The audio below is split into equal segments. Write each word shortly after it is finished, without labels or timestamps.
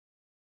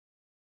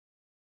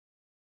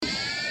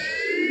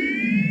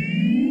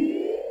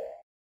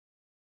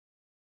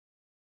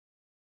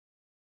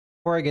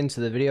Before I get into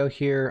the video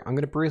here, I'm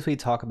going to briefly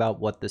talk about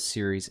what this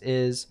series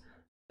is.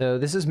 So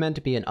this is meant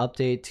to be an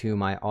update to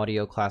my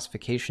audio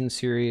classification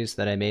series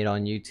that I made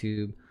on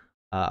YouTube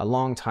a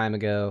long time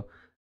ago,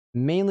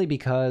 mainly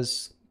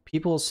because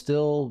people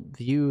still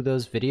view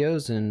those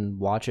videos and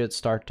watch it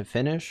start to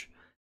finish.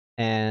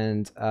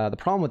 And the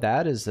problem with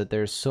that is that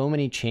there's so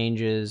many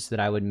changes that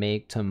I would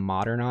make to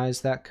modernize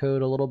that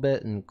code a little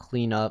bit and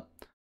clean up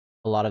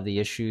a lot of the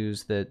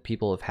issues that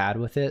people have had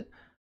with it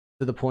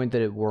to the point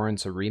that it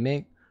warrants a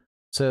remake.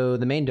 So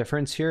the main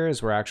difference here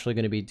is we're actually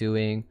going to be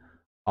doing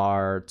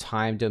our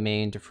time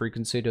domain to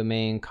frequency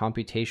domain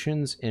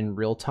computations in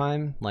real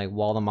time, like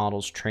while the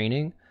model's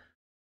training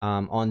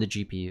on the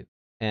GPU.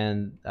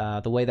 And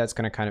the way that's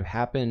going to kind of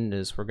happen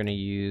is we're going to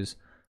use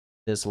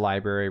this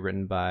library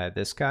written by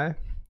this guy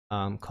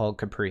called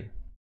Kapre.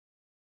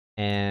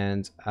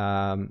 And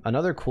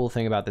another cool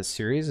thing about this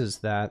series is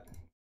that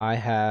I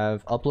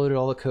have uploaded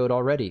all the code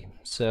already.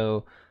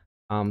 So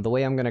the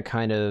way I'm going to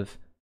kind of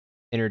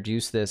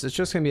introduce this, it's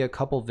just going to be a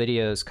couple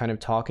videos kind of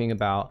talking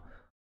about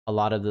a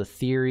lot of the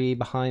theory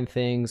behind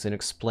things and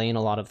explain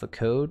a lot of the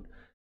code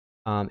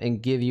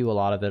and give you a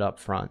lot of it up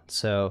front.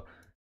 So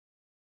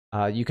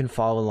you can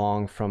follow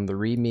along from the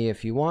README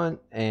if you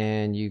want,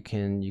 and you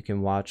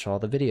can watch all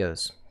the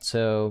videos.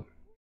 So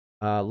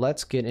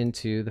let's get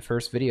into the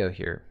first video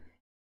here.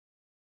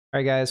 All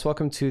right, guys,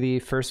 welcome to the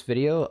first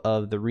video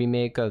of the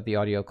remake of the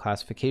audio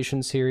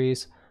classification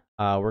series.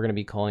 We're going to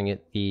be calling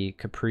it the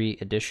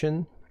Kapre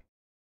Edition.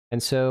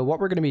 And so what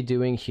we're going to be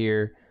doing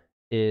here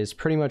is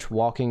pretty much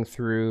walking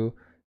through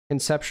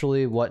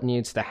conceptually what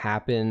needs to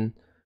happen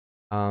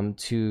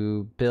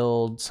to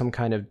build some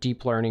kind of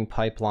deep learning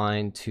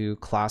pipeline to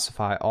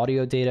classify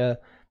audio data.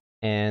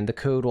 And the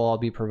code will all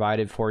be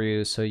provided for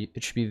you. So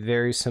it should be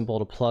very simple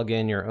to plug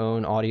in your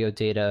own audio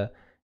data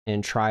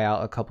and try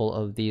out a couple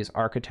of these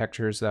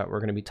architectures that we're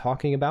going to be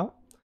talking about.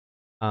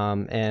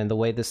 And the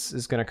way this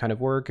is going to kind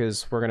of work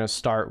is we're going to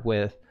start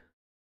with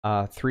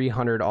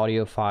 300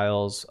 audio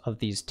files of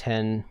these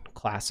 10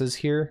 classes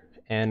here,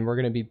 and we're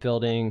going to be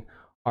building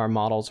our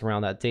models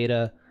around that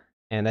data,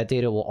 and that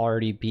data will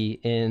already be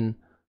in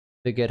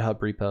the GitHub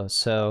repo.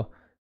 So,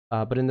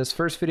 but in this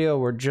first video,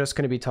 we're just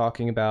going to be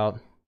talking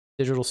about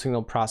digital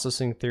signal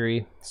processing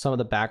theory, some of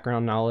the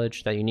background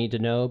knowledge that you need to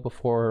know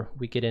before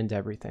we get into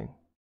everything.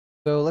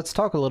 So let's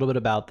talk a little bit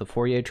about the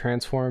Fourier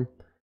transform.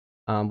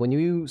 When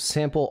you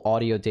sample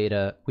audio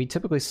data, we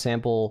typically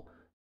sample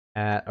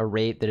at a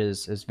rate that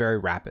is very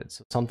rapid.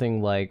 So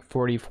something like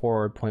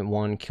 44.1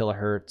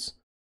 kilohertz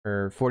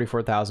or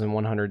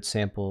 44,100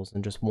 samples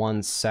in just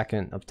 1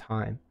 second of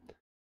time.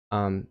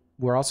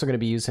 We're also going to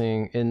be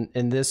using,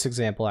 in this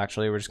example,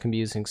 actually, we're just going to be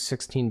using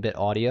 16-bit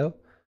audio,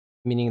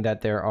 meaning that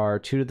there are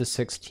 2 to the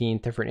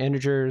 16th different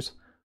integers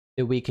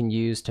that we can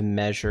use to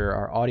measure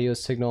our audio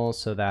signal.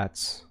 So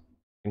that's,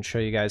 I can show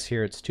you guys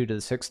here, it's 2 to the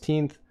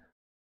 16th.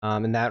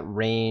 And that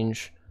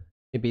range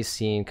can be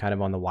seen kind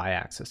of on the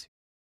y-axis.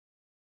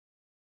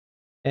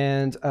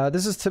 And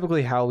this is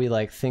typically how we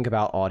think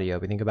about audio.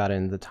 We think about it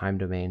in the time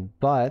domain,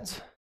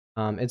 but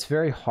it's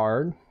very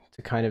hard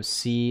to kind of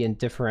see and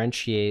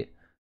differentiate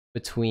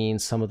between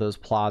some of those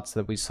plots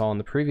that we saw in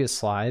the previous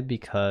slide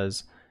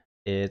because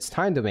it's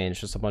time domain.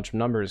 It's just a bunch of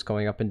numbers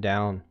going up and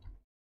down.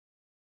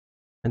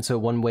 And so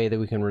one way that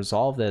we can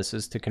resolve this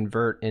is to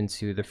convert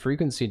into the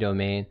frequency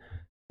domain,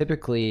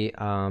 typically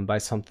by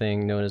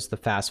something known as the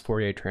fast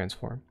Fourier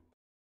transform.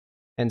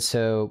 And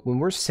so when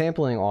we're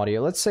sampling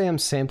audio, let's say I'm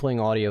sampling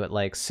audio at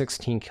like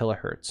 16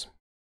 kilohertz.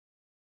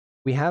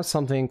 We have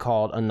something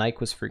called a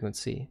Nyquist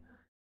frequency.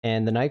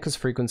 And the Nyquist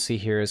frequency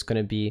here is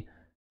going to be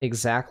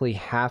exactly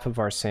half of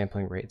our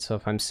sampling rate. So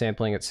if I'm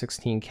sampling at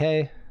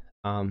 16K,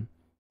 the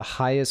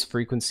highest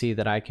frequency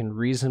that I can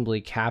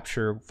reasonably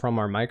capture from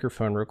our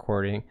microphone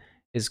recording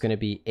is going to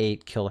be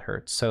 8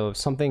 kilohertz. So if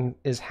something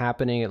is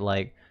happening at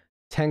like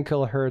 10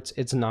 kilohertz,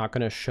 it's not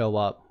going to show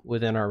up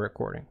within our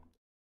recording.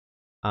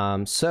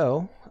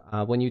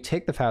 When you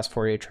take the fast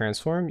Fourier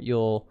transform,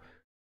 you'll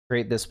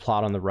create this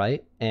plot on the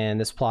right, and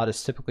this plot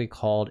is typically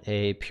called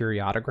a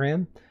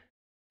periodogram.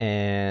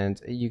 And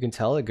you can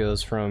tell it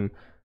goes from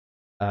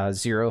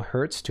 0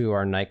 hertz to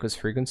our Nyquist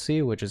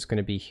frequency, which is going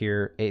to be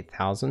here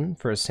 8,000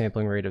 for a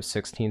sampling rate of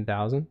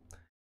 16,000.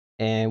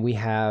 And we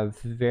have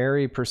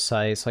very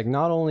precise, like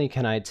not only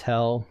can I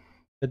tell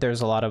that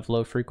there's a lot of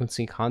low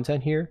frequency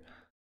content here,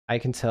 I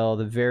can tell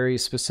the very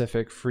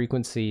specific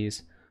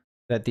frequencies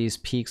that these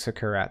peaks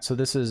occur at. So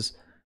this is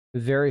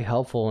very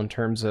helpful in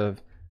terms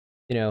of,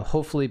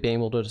 hopefully being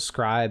able to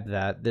describe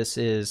that this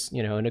is,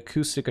 an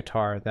acoustic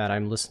guitar that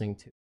I'm listening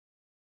to.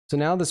 So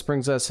now this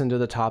brings us into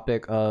the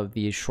topic of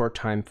the short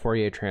time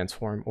Fourier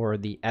transform, or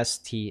the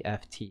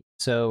STFT.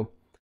 So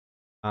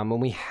when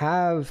we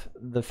have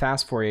the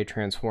fast Fourier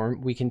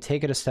transform, we can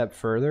take it a step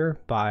further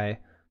by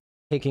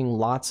taking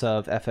lots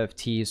of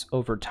FFTs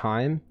over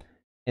time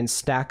and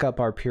stack up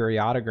our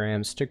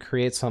periodograms to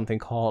create something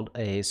called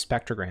a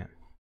spectrogram.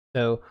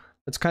 So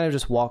let's kind of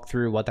just walk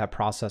through what that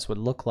process would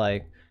look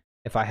like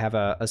if I have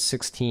a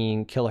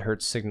 16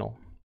 kilohertz signal.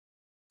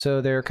 So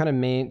there are kind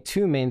of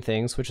two main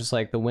things, which is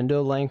like the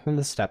window length and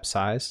the step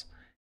size.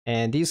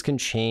 And these can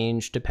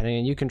change depending,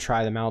 and you can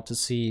try them out to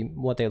see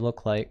what they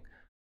look like.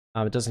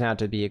 It doesn't have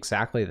to be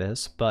exactly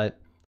this, but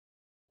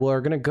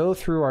we're going to go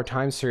through our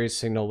time series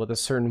signal with a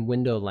certain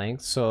window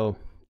length. So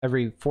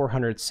every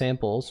 400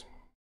 samples,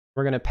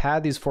 we're going to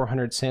pad these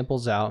 400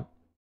 samples out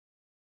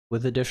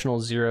with additional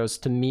zeros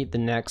to meet the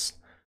next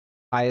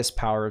highest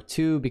power of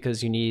 2,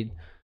 because you need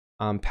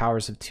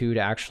powers of 2 to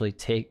actually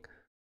take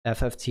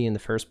FFT in the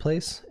first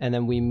place. And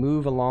then we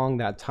move along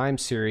that time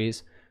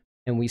series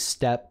and we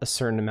step a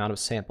certain amount of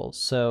samples.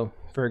 So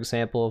for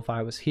example, if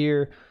I was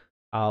here,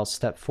 I'll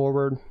step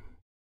forward.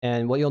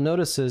 And what you'll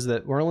notice is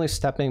that we're only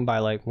stepping by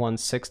like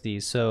 160.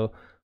 So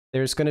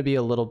there's going to be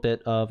a little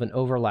bit of an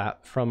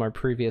overlap from our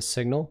previous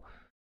signal.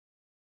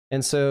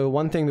 And so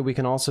one thing that we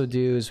can also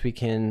do is we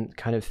can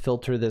kind of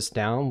filter this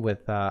down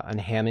with a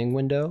Hamming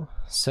window.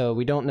 So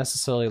we don't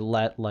necessarily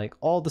let like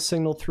all the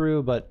signal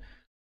through, but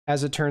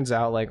as it turns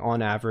out, like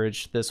on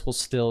average, this will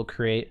still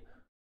create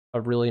a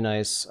really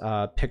nice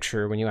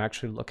picture when you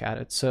actually look at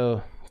it.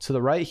 So to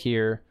the right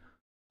here,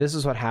 this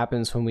is what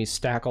happens when we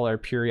stack all our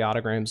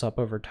periodograms up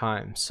over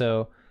time.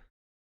 So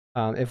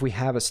if we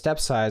have a step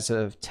size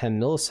of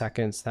 10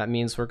 milliseconds, that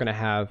means we're going to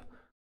have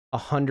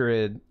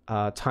 100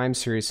 time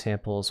series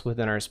samples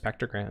within our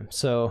spectrogram.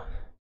 So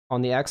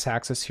on the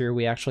x-axis here,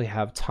 we actually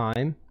have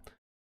time.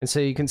 And so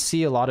you can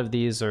see a lot of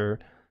these are,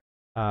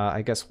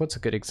 I guess, what's a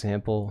good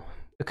example?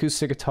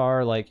 Acoustic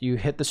guitar, like you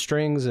hit the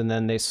strings and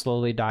then they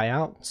slowly die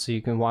out. So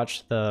you can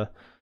watch not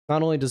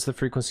only does the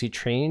frequency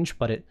change,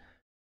 but it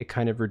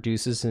kind of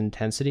reduces in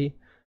intensity.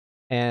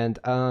 And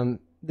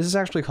this is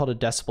actually called a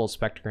decibel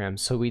spectrogram.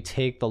 So we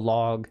take the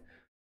log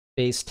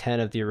base 10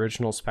 of the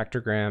original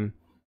spectrogram,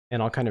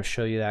 and I'll kind of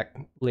show you that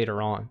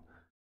later on.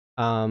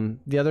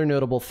 The other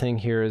notable thing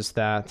here is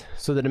that,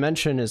 so the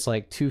dimension is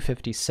like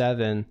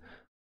 257.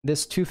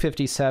 This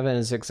 257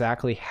 is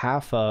exactly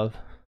half of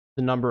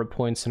the number of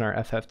points in our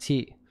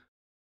FFT.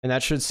 And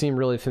that should seem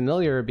really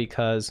familiar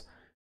because,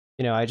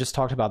 you know, I just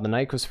talked about the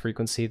Nyquist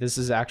frequency. This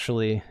is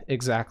actually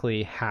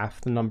exactly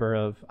half the number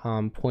of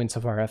points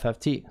of our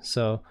FFT.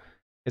 So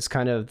it's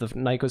kind of the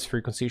Nyquist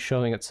frequency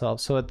showing itself.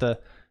 So at the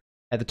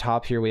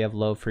top here, we have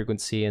low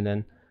frequency, and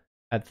then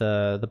at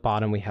the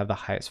bottom, we have the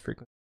highest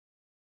frequency.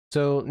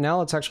 So now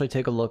let's actually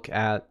take a look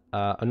at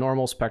a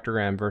normal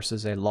spectrogram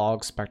versus a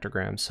log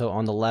spectrogram. So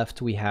on the left,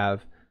 we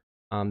have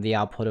the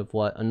output of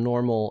what a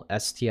normal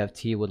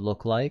STFT would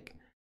look like.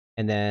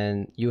 And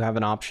then you have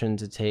an option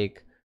to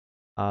take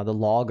the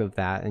log of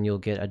that, and you'll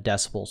get a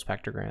decibel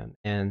spectrogram.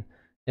 And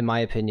in my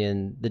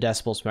opinion, the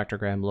decibel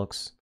spectrogram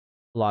looks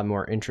a lot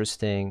more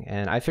interesting.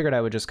 And I figured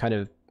I would just kind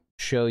of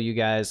show you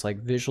guys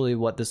like visually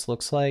what this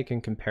looks like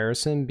in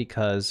comparison,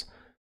 because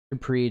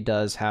Kapre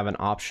does have an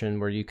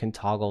option where you can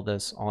toggle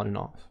this on and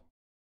off.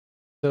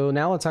 So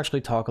now let's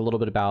actually talk a little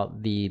bit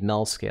about the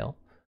Mel scale.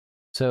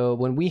 So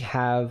when we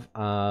have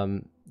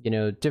you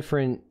know,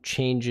 different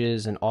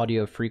changes in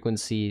audio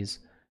frequencies,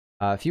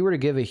 if you were to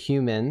give a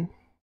human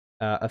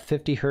a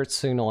 50 hertz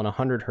signal and a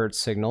 100 hertz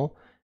signal,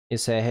 you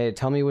say, hey,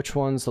 tell me which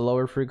one's the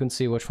lower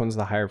frequency, which one's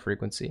the higher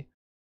frequency.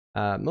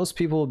 Most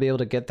people will be able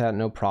to get that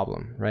no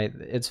problem, right?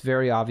 It's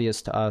very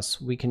obvious to us.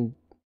 We can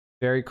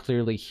very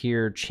clearly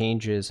hear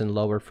changes in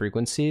lower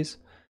frequencies.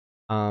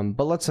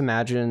 But let's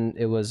imagine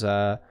it was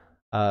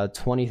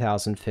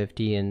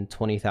 20,050 and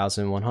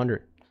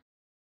 20,100.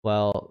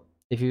 Well,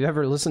 if you've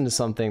ever listened to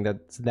something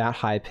that's that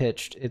high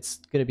pitched, it's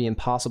going to be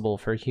impossible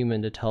for a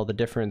human to tell the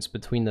difference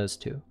between those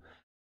two.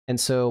 And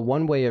so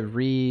one way of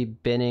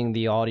re-binning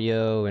the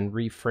audio and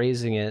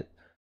rephrasing it,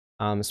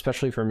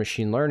 especially for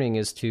machine learning,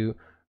 is to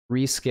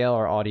rescale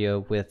our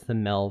audio with the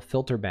Mel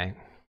Filterbank.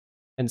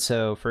 And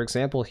so, for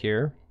example,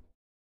 here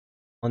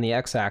on the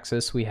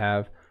x-axis, we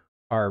have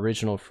our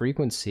original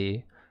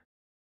frequency.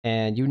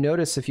 And you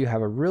notice if you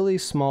have a really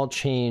small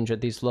change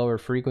at these lower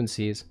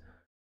frequencies,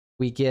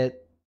 we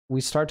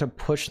start to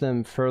push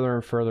them further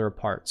and further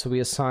apart. So we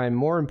assign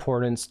more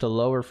importance to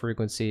lower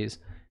frequencies,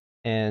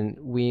 and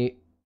we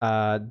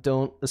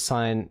don't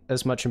assign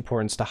as much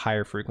importance to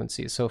higher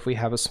frequencies. So if we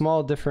have a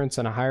small difference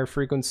in a higher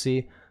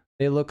frequency,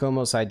 they look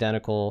almost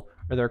identical,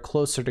 or they're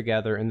closer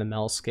together in the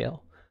Mel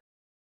scale.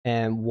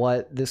 And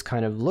what this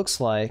kind of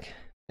looks like,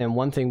 and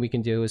one thing we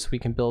can do is we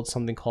can build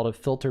something called a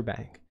filter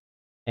bank.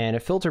 And a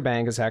filter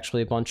bank is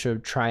actually a bunch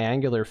of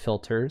triangular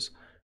filters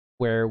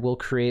where we'll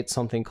create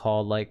something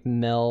called like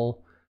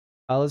Mel,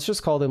 let's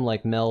just call them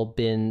like Mel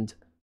binned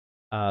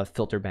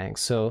filter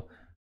banks. So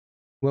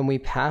when we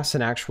pass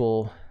an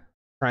actual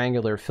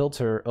triangular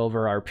filter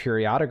over our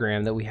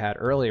periodogram that we had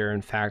earlier,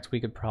 in fact, we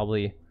could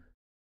probably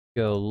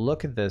go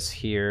look at this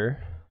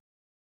here.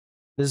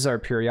 This is our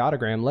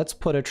periodogram. Let's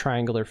put a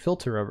triangular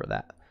filter over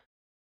that.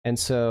 And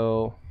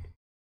so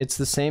it's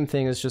the same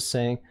thing as just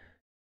saying,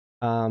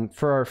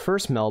 for our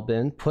first Mel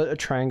bin, put a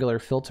triangular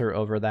filter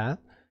over that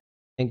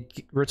and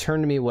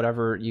return to me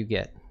whatever you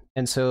get.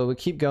 And so we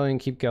keep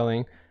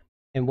going,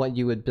 and what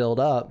you would build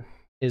up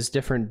is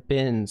different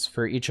bins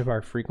for each of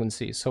our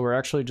frequencies. So we're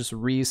actually just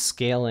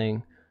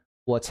rescaling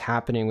what's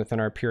happening within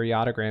our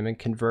periodogram and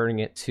converting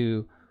it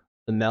to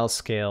the Mel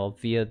scale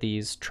via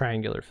these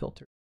triangular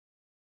filters.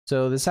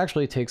 So this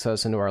actually takes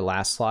us into our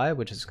last slide,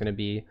 which is going to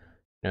be,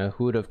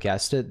 who would have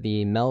guessed it,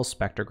 the Mel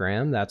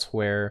spectrogram. That's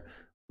where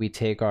we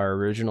take our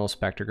original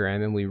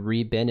spectrogram and we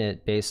rebin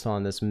it based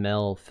on this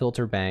Mel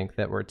Filterbank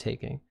that we're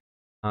taking.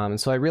 And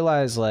so I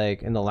realized,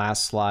 like, in the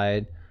last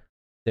slide,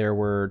 there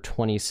were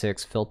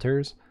 26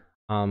 filters.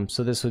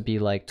 So this would be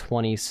like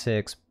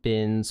 26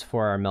 bins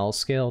for our Mel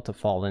scale to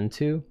fall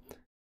into.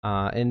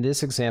 In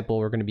this example,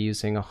 we're going to be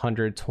using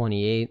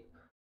 128.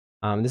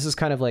 This is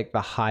kind of like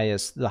the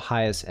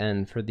highest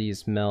end for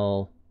these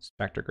Mel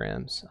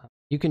spectrograms.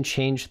 You can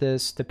change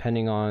this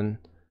depending on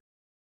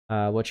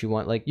what you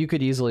want. Like, you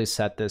could easily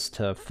set this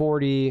to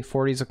 40.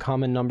 40 is a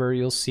common number,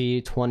 you'll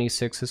see.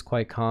 26 is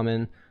quite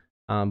common,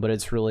 but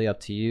it's really up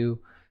to you.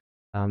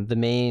 The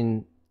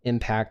main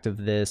impact of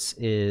this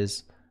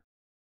is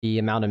the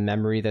amount of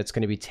memory that's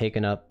going to be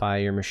taken up by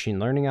your machine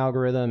learning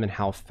algorithm and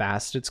how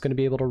fast it's going to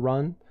be able to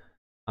run.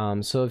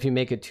 So if you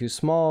make it too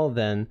small,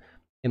 then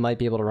it might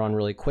be able to run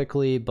really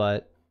quickly,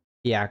 but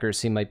the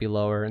accuracy might be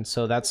lower. And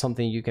so that's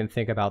something you can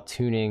think about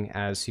tuning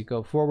as you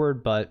go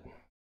forward. But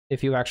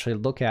if you actually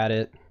look at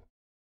it,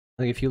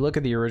 like if you look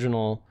at the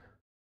original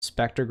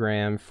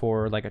spectrogram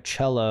for like a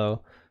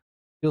cello,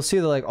 you'll see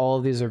that like all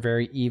of these are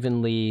very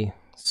evenly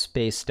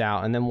spaced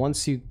out. And then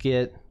once you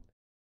get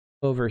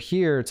over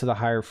here to the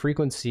higher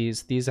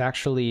frequencies, these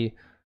actually,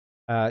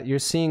 you're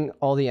seeing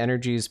all the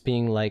energies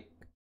being like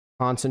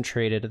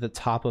concentrated at the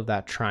top of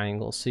that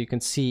triangle. So you can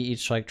see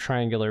each like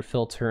triangular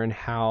filter and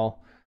how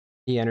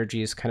the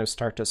energies kind of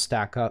start to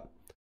stack up.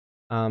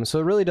 So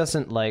it really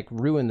doesn't like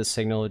ruin the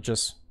signal, it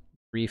just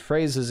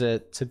rephrases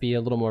it to be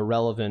a little more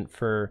relevant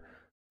for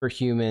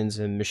humans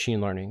and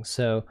machine learning.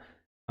 So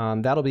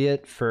that'll be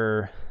it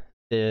for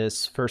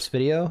this first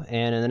video.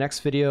 And in the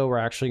next video, we're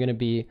actually going to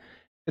be,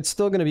 it's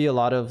still going to be a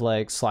lot of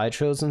like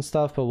slideshows and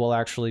stuff, but we'll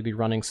actually be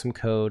running some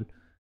code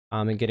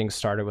and getting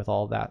started with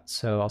all of that.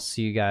 So I'll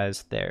see you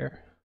guys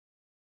there.